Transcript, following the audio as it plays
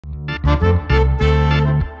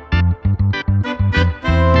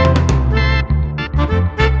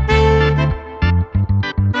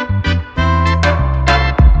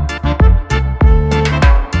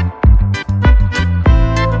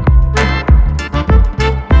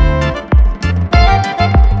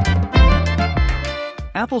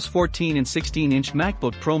Apple's 14 and 16-inch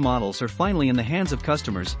MacBook Pro models are finally in the hands of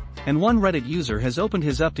customers, and one Reddit user has opened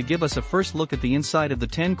his up to give us a first look at the inside of the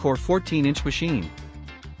 10-core 14-inch machine.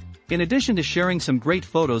 In addition to sharing some great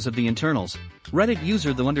photos of the internals, Reddit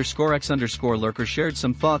user _x_lurker shared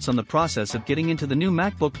some thoughts on the process of getting into the new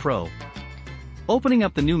MacBook Pro. Opening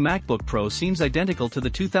up the new MacBook Pro seems identical to the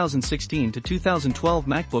 2016 to 2012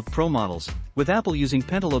 MacBook Pro models, with Apple using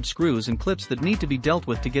pentalobe screws and clips that need to be dealt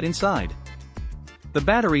with to get inside. The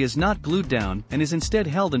battery is not glued down and is instead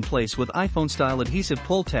held in place with iPhone-style adhesive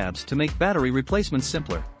pull tabs to make battery replacements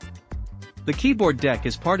simpler. The keyboard deck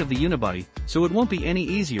is part of the unibody, so it won't be any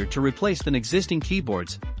easier to replace than existing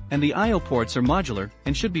keyboards, and the I/O ports are modular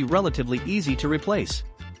and should be relatively easy to replace.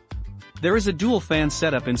 There is a dual fan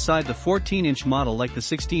setup inside the 14-inch model like the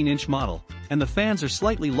 16-inch model, and the fans are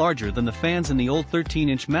slightly larger than the fans in the old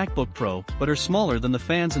 13-inch MacBook Pro but are smaller than the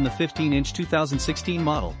fans in the 15-inch 2016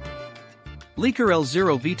 model. Leaker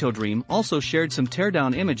L0 VitoDream also shared some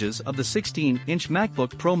teardown images of the 16-inch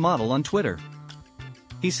MacBook Pro model on Twitter.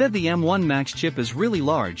 He said the M1 Max chip is really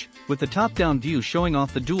large, with the top-down view showing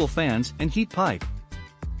off the dual fans and heat pipe.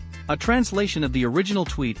 A translation of the original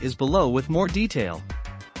tweet is below with more detail.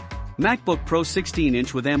 MacBook Pro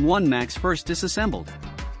 16-inch with M1 Max first disassembled.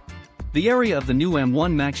 The area of the new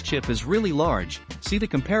M1 Max chip is really large. See the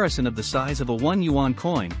comparison of the size of a 1 yuan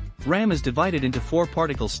coin. RAM is divided into 4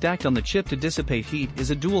 particles stacked on the chip to dissipate heat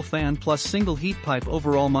is a dual fan plus single heat pipe.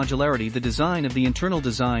 Overall modularity. The design of the internal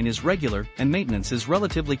design is regular and maintenance is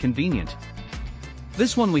relatively convenient.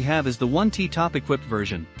 This one we have is the 1T top equipped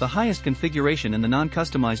version, the highest configuration in the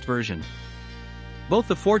non-customized version. Both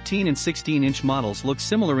the 14 and 16-inch models look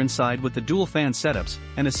similar inside with the dual fan setups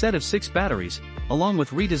and a set of 6 batteries, along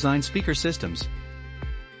with redesigned speaker systems.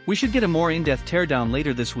 We should get a more in-depth teardown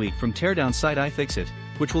later this week from teardown site iFixit,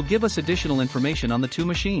 which will give us additional information on the two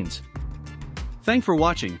machines. Thanks for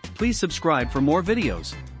watching. Please subscribe for more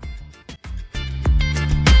videos.